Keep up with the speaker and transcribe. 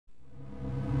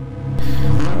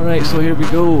Right, so here we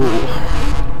go.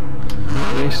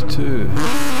 Race 2. I don't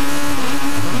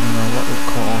know what we've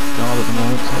caught off guard at the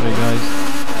moment, sorry guys.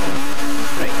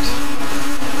 Right.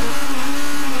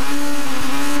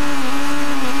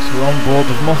 So we're on board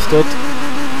with Mustard.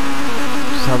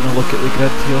 Just having a look at the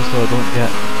grid here so I don't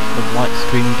get the black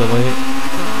screen delay.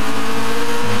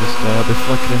 I'll just be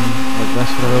flickering like this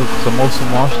for a while because I'm also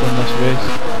marshalling this race.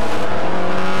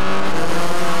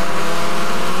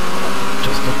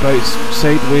 Just about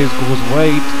sideways, goes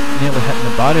wide, nearly hitting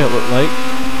the barrier it looked like.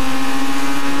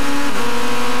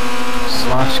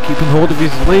 Slash keeping hold of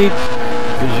his lead.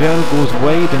 Gugel goes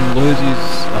wide and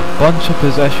loses a bunch of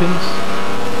positions.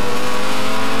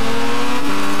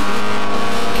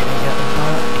 Can I get them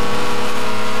back?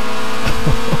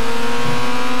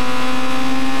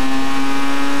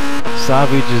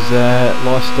 Savage is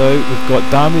lost out. We've got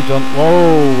damage on.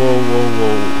 Whoa,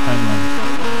 hang on.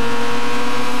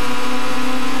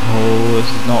 Oh, this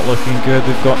is not looking good.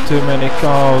 We've got too many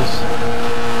cars.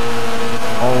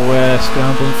 All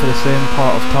scrambling for the same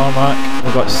part of tarmac.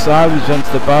 We've got Savage into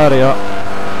the barrier.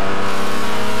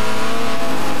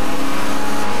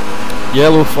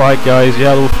 Yellow flag, guys.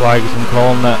 Yellow flags. I'm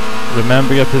calling it.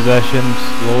 Remember your position.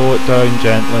 Slow it down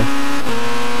gently.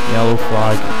 Yellow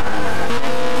flag.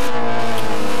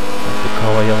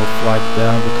 Call a yellow flag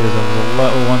down because I was a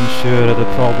little unsure of the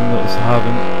problem that it was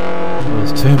having. There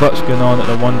was too much going on at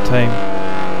the one time.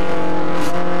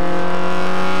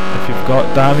 If you've got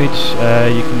damage,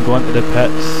 you can go into the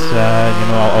pits. You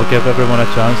know, I'll give everyone a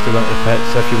chance to go into the pits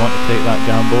if you want to take that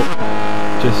gamble.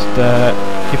 Just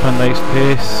keep a nice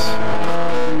pace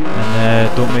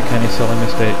and don't make any silly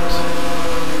mistakes.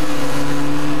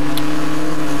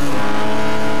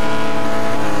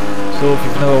 So if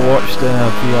you've never watched a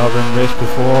VR ring race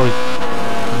before,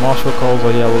 the marshal calls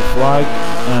a yellow flag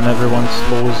and everyone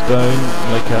slows down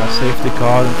like a safety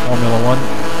car in Formula 1,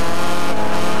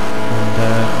 and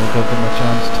I'll give them a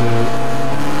chance to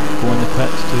go in the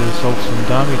pits to solve some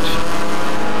damage.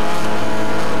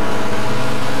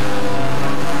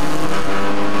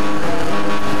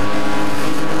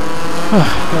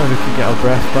 Well, we can get our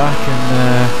breath back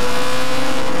and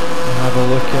have a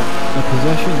look at the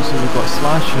position. So we've got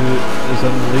Slash who is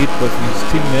in the lead with his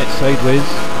teammate sideways,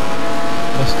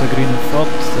 Mr. Green in third,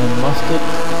 then Mustard,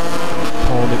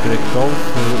 Paul the Great Golf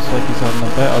who looks like he's having a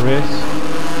better race.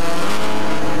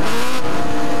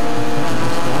 I think we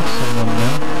just lost someone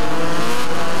there,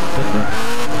 didn't we?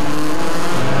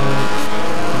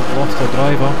 We've lost a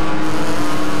driver.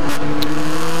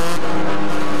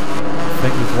 I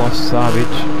think we've lost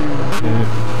Savage, who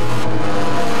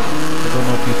I don't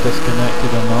know if he's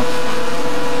disconnected or not.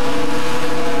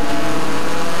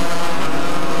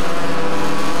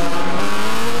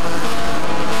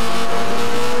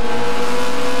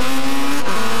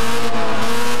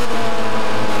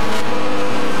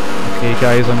 Okay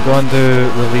guys, I'm going to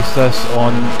release this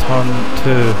on turn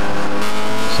 2.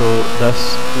 So this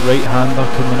right hander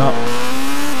coming up,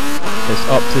 it's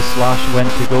up to Slash when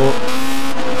to go.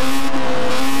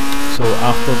 So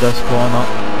after this corner,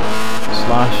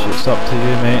 Slash, it's up to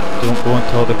you mate, don't go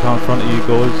until the car in front of you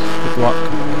goes. Good luck.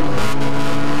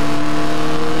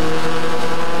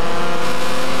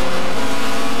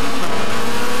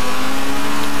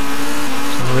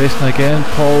 So racing again,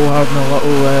 Paul having a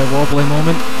little wobbly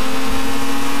moment.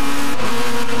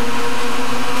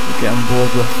 We get on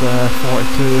board with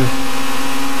 42,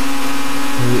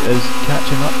 who is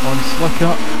catching up on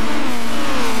Slicker.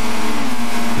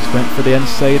 Went for the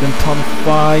inside in turn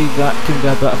 5, that can be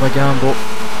a bit of a gamble.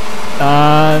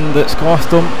 And it's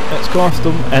cost him,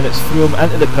 and it's threw him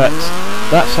into the pits.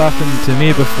 That's happened to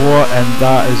me before, and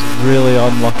that is really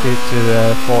unlucky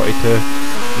to 42.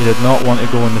 He did not want to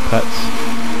go in the pits,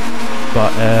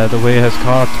 but the way his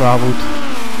car travelled,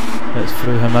 it's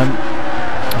threw him in,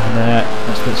 and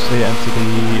it's went straight into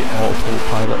the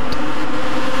autopilot.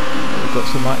 We've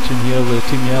got some action here with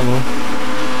Team Yellow.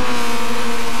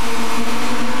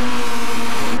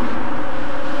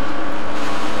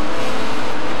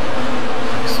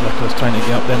 Slicker's trying to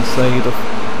get up the inside of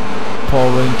Paul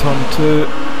round turn 2.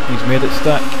 He's made it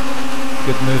stick.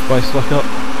 Good move by Slicker.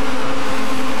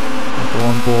 I'll go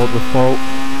on board with Paul.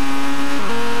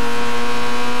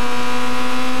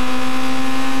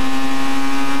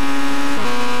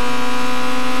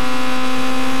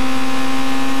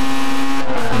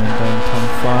 Coming down turn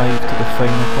 5 to the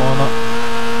final corner.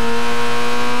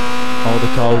 All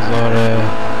the cars are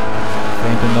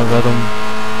finding their rhythm.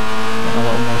 A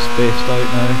little more spaced out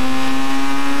now.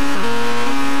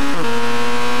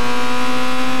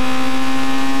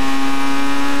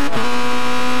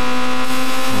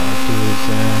 What I'll do is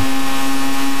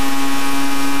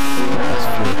let this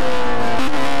through.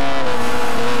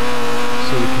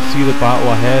 see the battle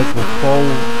ahead with Paul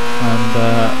and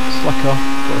Slicker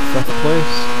for 5th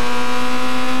place.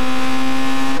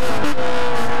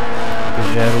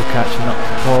 Pajero catching up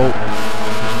to Paul.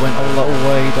 Just went a little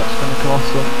wide, that's going to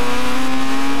cost him.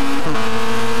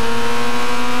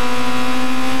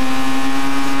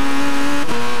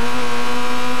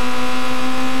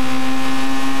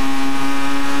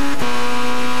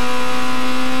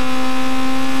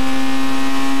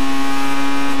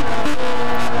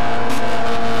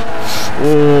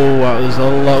 Oh, that was a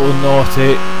little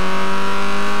naughty.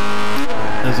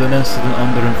 There's an incident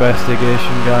under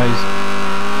investigation, guys.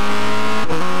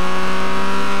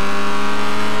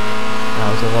 That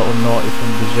was a little naughty from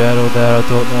Pajero there. I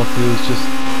don't know if he was just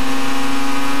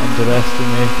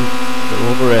underestimated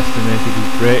or overestimated his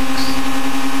brakes.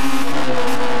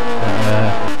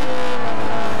 But,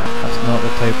 that's not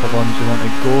the type of lunge you want to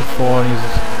go for.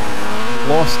 He's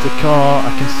lost the car.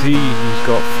 I can see he's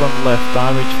got front left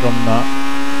damage from that,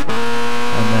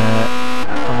 and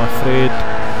I'm afraid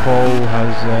Paul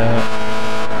has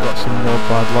got some more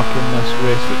bad luck in this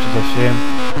race, which is a shame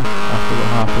after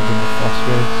what happened in the first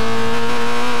race.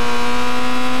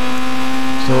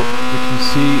 So we can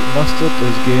see Mustard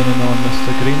is gaining on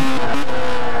Mr. Green.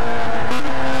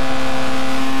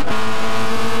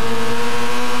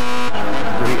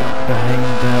 Right up behind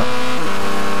there.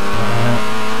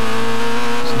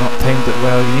 Not timed it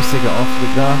well, he needs to get off the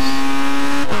grass.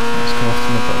 That's cost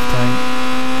him a bit of time.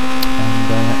 And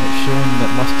it's showing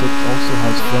that Mustard also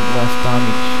has front left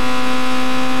damage.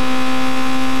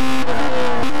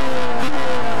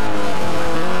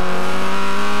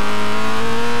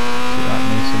 See that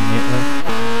nice and neatly.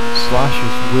 Slash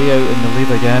is way out in the lead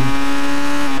again,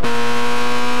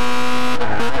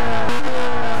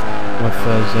 with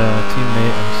his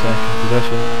teammate in 2nd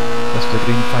position. Mr.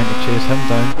 Green trying to chase him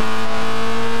down.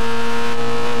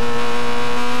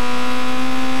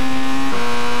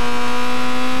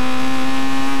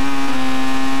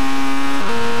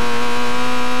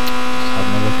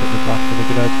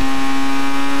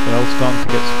 They're all starting to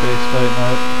get spaced out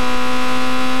now.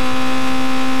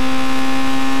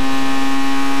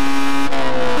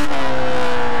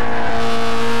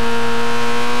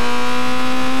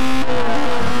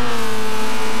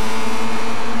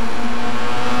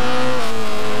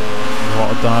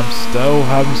 Rotterdam still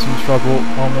having some trouble,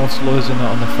 almost losing it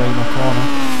on the final corner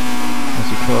as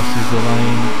he crosses the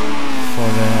line for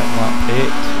lap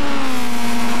 8.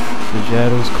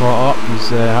 Pajero's caught up, he's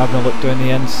having a look down the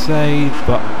inside,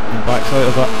 but he backs out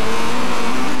of it.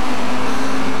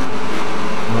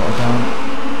 Rotterdam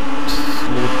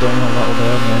slowed down a little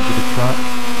there on the edge of the track.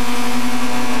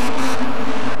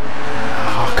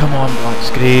 Oh, come on, black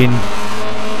screen.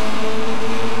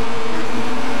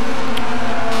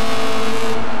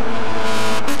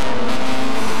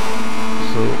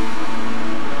 So,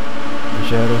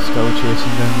 Pajero still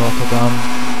chasing down Rotterdam.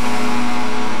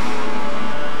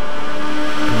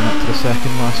 The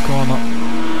second last corner.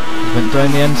 He went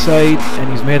down the inside and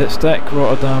he's made it stick.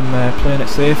 Rotterdam playing it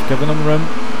safe, giving him room.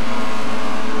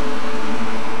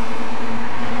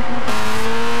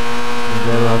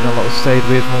 They're having a little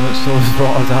sideways moment, so is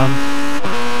Rotterdam.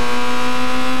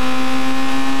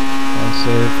 Well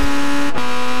saved.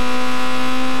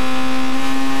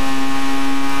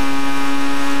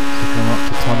 To come up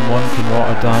to turn 1, can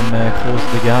Rotterdam close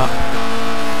the gap?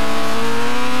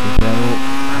 Pajero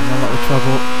having a little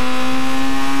trouble.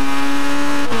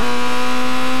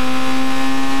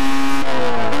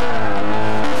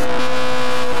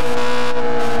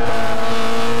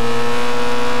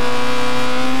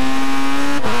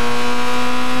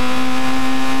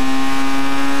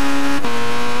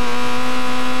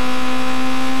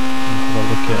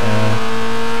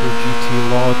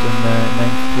 In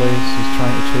 9th place, he's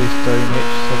trying to chase down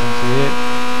H78.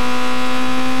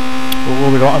 Oh,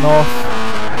 we got an off.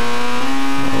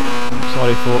 Oh,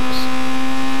 sorry folks.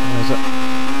 Where is it?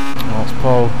 Oh, it's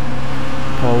Paul.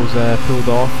 Paul's pulled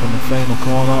off in the final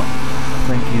corner. I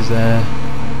think he's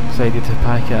decided to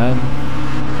pack it in.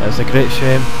 It's a great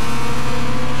shame.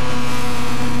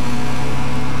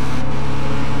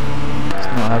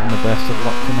 He's not having the best of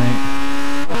luck tonight.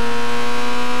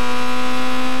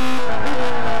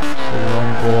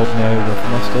 Board now with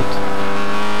Mustard.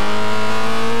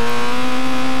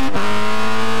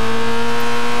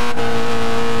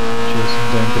 Chasing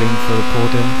down Green for the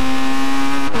podium.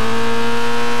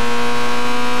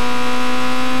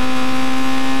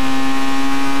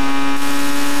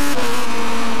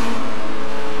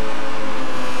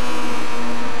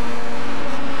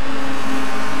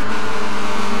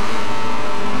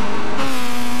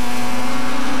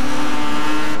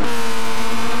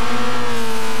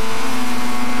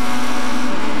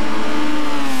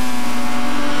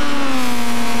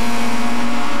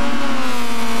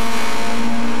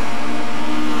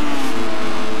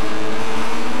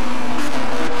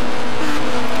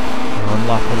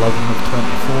 lap 11 of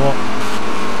 24.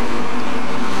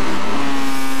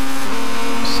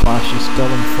 Slash is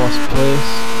still in first place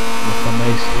with a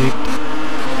nice lead.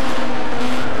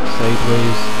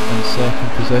 Sideways in second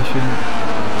position.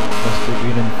 Mr.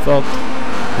 Green in third.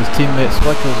 His teammate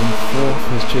Slicker's in fourth,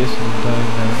 is chasing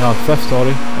down, fifth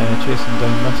sorry, chasing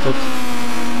down Mustard.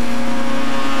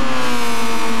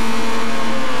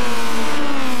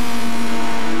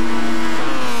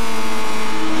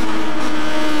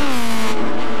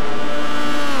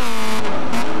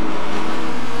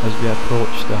 As we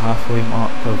approach the halfway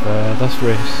mark of this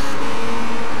race.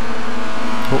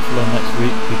 Hopefully next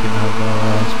week we can have a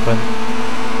sprint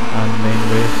and main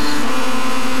race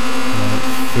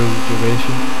full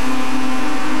duration.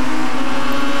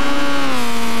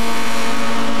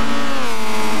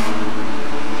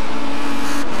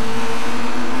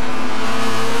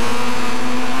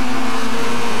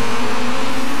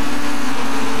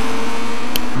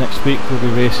 Next week we'll be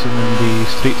racing in the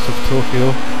streets of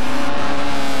Tokyo.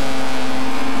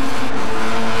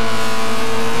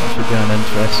 Be an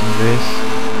interesting race.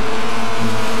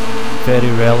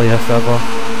 Very rarely, if ever,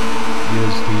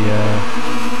 use the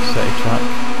city track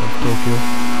of Tokyo.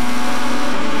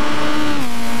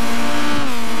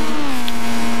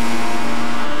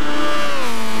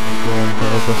 I'll go and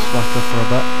build this Slicker for a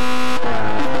bit.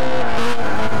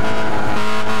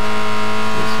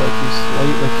 Looks like he's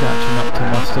slightly catching up to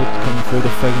Mustard coming through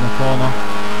the final corner.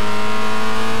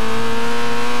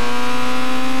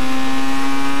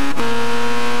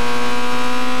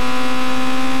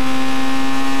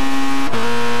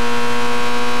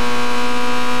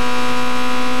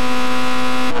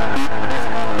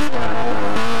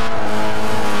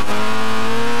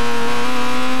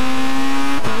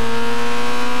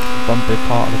 Bumpy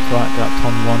part of the track, that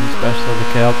turn 1, especially the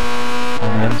curb on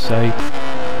the inside,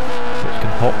 which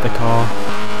can hop the car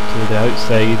to the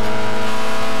outside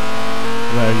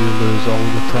where you lose all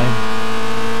the time.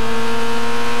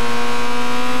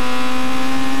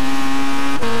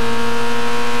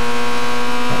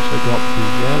 Actually got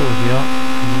Pujero here,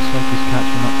 and looks like he's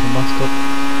catching up to Mustard.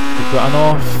 We've got an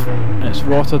off, and it's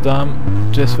Rotterdam,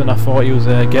 just when I thought he was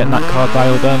getting that car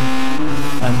dialed in,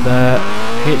 and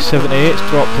H78's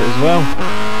dropped it as well.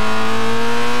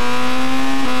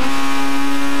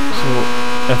 So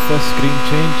if this screen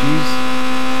changes,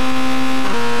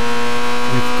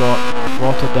 we've got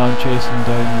Rotterdam chasing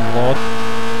down Lod.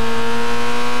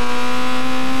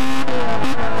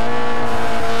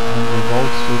 And we've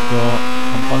also got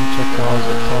a bunch of cars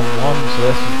at turn 1, so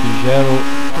this is Pujero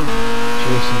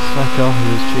chasing Slicker, who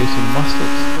is chasing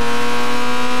Mustard.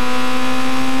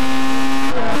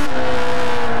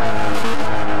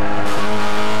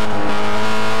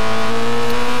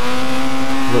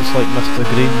 Looks like Mr.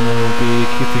 Green will be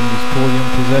keeping his podium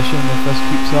position if this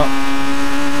keeps up.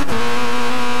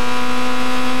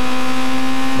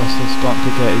 Mustard's starting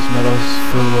to get his mirrors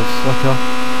full of Slicker.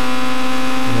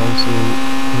 He also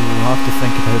will have to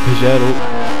think about Pujero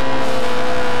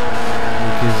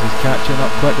because he's catching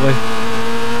up quickly.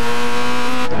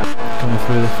 Coming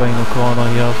through the final corner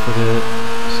here for the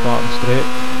starting straight.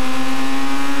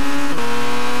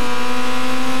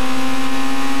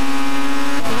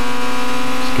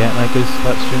 Getting a good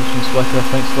slipstream from Slicker. I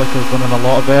think Slicker's running a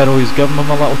lot of aero, he's giving him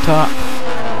a little tap.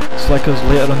 Slicker's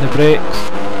later on the brakes.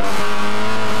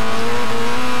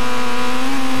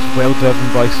 It's well driven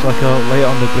by Slicker, late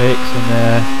on the brakes,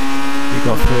 and he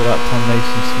got through that turn nice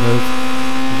and smooth.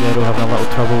 Pujero having a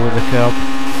little trouble with the curb.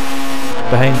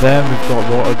 Behind them we've got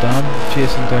Rotterdam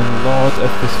chasing down Lord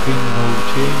if the screen will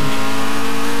change.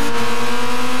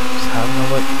 Just having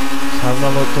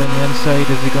a look down the inside,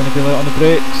 is he going to be late on the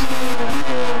brakes?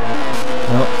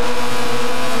 No.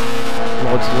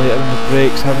 Lord's later in the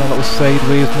brakes, having a little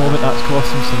sideways moment, that's cost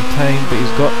him some time, but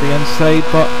he's got the inside,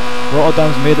 but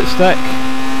Rotterdam's made it stick.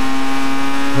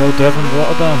 Well driven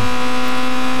Rotterdam.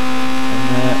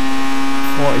 And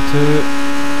 42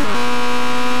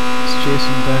 is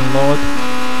chasing down Lord.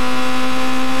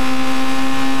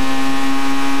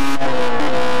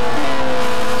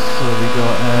 So we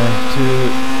got two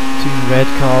Team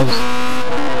Red cars.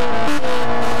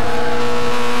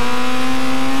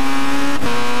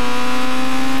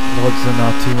 Lord's in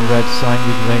our Team Red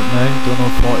signage right now. Don't know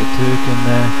if 42 can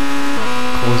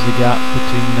close the gap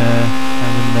between him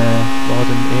and Lord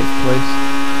in 8th place.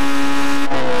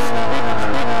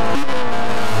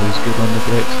 Oh, he's good on the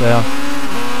brakes there.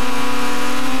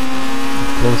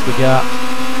 Close the gap.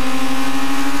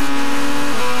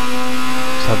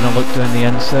 Just having a look down the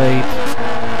inside.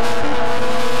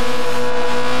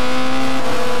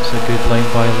 It's a good line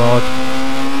by Lord.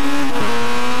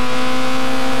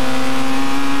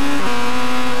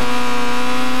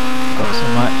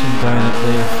 down at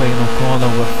the final corner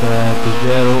with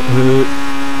Pajero, who,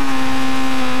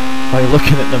 by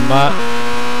looking at the map,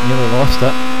 nearly lost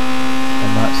it,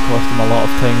 and that's cost him a lot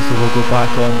of time, so we'll go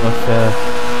back on with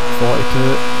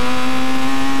 42.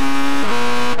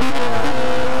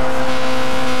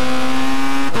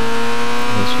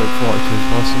 Looks like 42's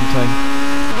lost some time.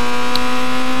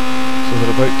 So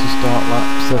we're about to start lap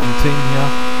 17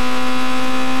 here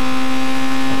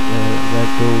at the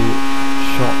Red Bull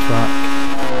short track.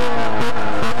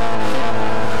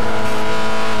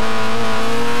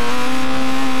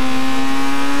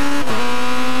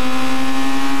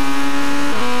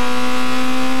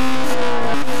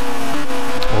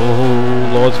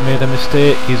 Oh, Lord's made a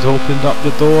mistake, he's opened up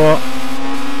the door.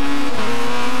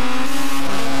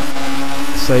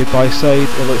 Side by side,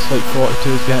 it looks like 42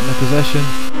 is getting the position.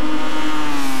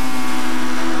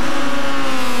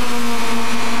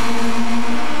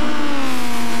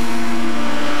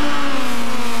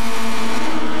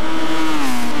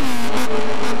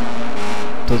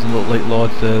 Doesn't look like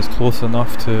Lord is close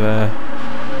enough to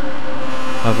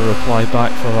have a reply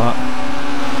back for that.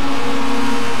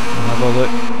 I'll have a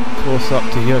look close up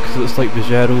to here because it looks like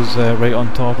Pajero's right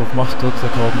on top of Mustard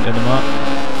according to the map.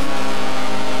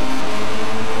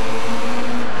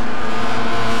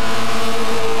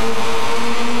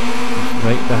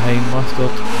 Right behind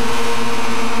Mustard.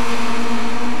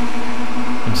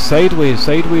 And Sideways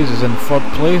is in third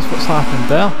place. What's happened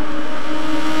there?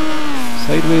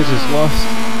 Sideways has lost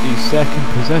his second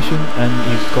position and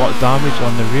he's got damage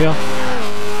on the rear.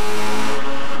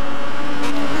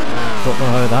 Don't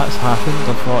know how that's happened.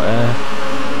 I thought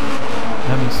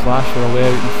him and Slash were away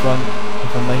out in front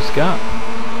with a nice gap.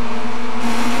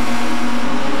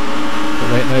 But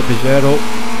right now Pajero,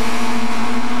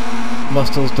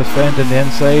 Mustard's defending the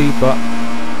inside, but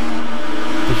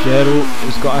Pajero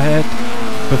has got ahead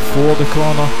before the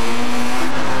corner.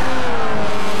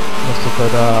 Must have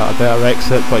had a better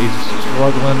exit, but he's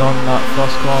struggling on that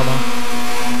first corner.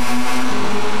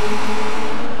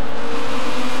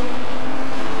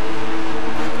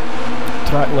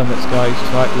 Track limits, guys,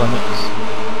 track limits.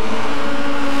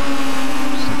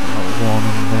 Just a little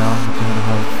warning there, we're going to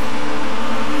have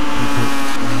people,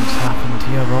 things happened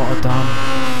here, Rotterdam.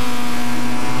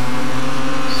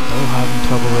 Still having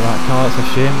trouble with that car, it's a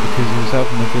shame because he was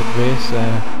having a good race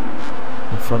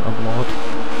in front of Lord.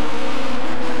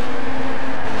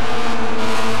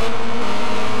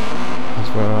 As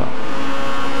we're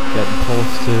getting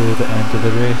close to the end of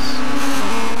the race,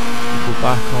 we'll go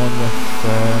back on with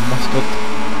Mustard.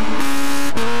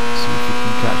 See if we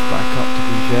can catch back up to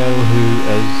Pajero, who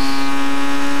is,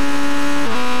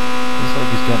 looks like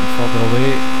he's getting further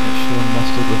away. It's showing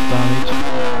Mustard with damage.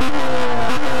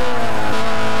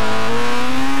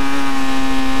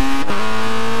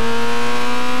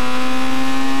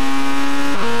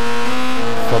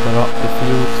 Further up the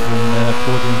field from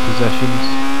podium positions.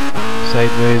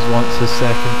 Sideways wants his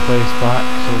second place back,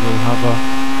 so we'll have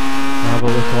a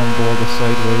look on board of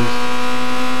Sideways.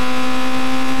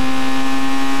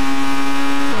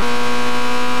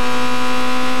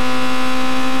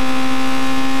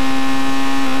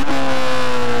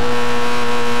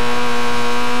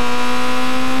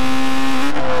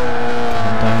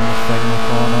 Coming down the final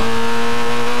corner.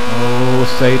 Oh,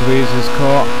 Sideways is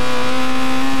caught.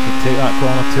 Take that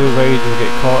corner too wide, you'll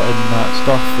get caught in that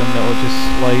stuff and it'll just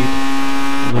slide,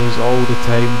 lose all the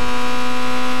time,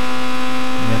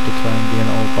 and you have to try and gain it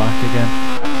all back again.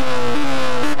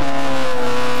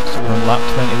 So we're on lap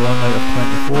 21 out of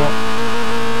 24.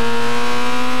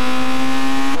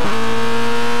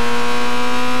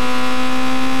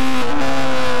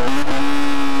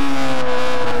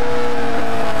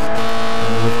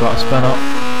 And we've got a spin up.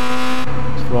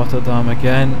 It's Rotterdam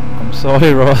again. I'm sorry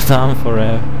Rotterdam for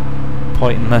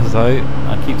pointing this out.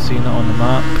 I keep seeing it on the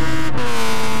map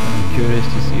and I'm curious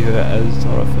to see who it is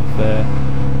or if I've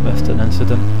missed an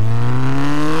incident.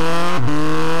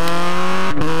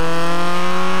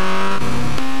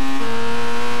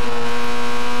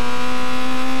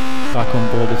 Back on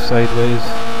board of Sideways,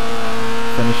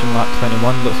 finishing lap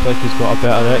 21, looks like he's got a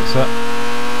better exit.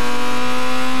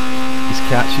 He's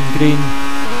catching green.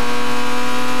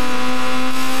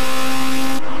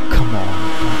 Come on,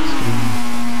 that's green.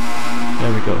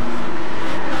 There we go.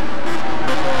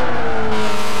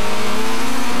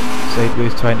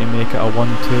 Sideways trying to make it a 1-2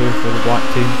 for the black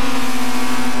team.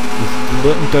 He's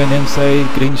looking down the inside,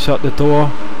 Green shut the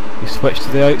door. He switched to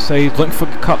the outside, looking for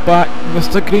the cut back.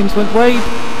 Mr. Green's went wide.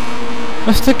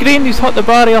 Mr. Green, he's hit the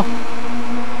barrier.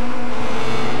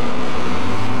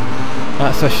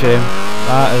 That's a shame.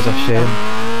 That is a shame.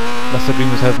 Mr. Green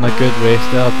was having a good race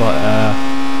there, but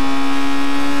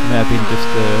May have been just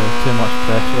too much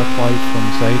pressure applied from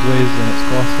sideways and it's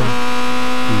cost him.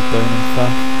 He's down in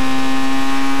 5th.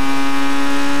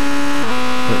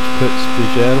 Which puts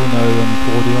Bugero now on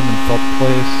podium in 3rd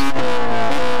place.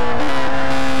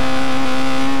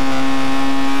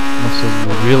 Muscles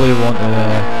really want to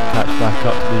catch back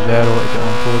up to Bugero to get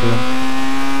on podium.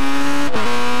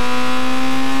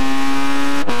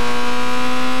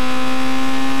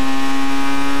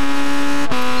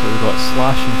 So we've got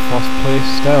Slash in 1st place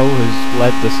still, who's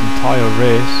led this entire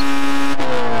race.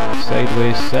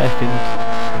 Sideways 2nd,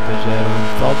 Bugero in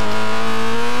 3rd.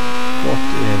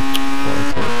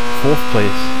 4th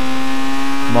place.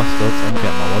 Mustard, I'm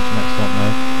getting my words mixed up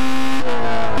now.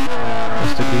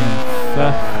 Mr. Green in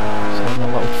 5th. Having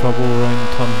a little trouble around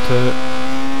turn 2.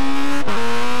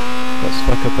 Got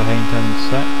Slicker behind him in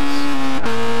 6th.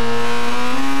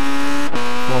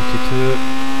 42.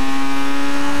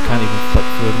 Can't even flip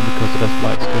through them because of this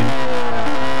black screen.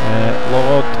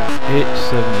 Lord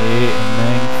H78 in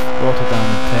 9th. Rotterdam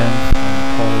in 10th. And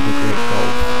Paul the Great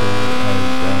Golf, who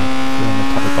is feeling the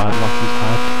type of bad luck he's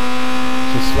had.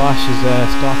 So Slash has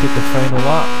started the final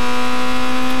lap.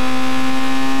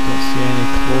 Don't see any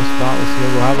close battles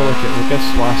here. We'll have a look at. We'll give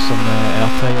Slash some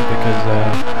airtime because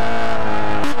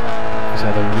he's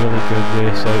had a really good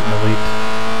race out in the lead.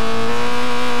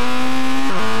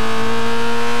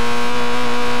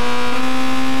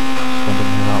 Just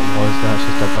wondering who that was. That's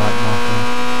just a back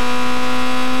marker.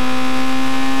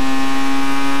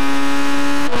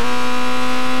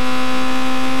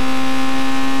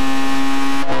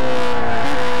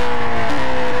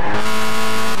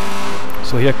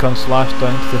 So here comes Slash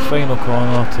down to the final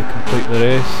corner to complete the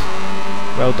race.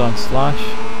 Well done, Slash.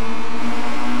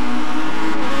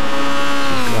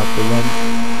 Just grab the win.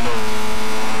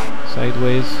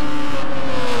 Sideways.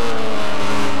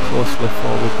 Closely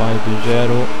followed by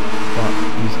Bugero, but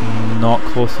he's not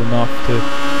close enough to...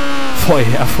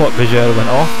 I thought Bugero went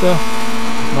off there.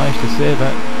 He's managed to save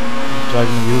it. He's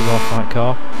dragging the wheels off that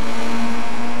car.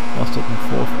 Lost it in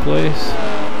 4th place.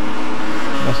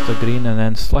 Mr. Green and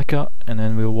then Slicker, and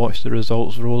then we'll watch the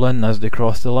results roll in as they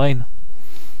cross the line.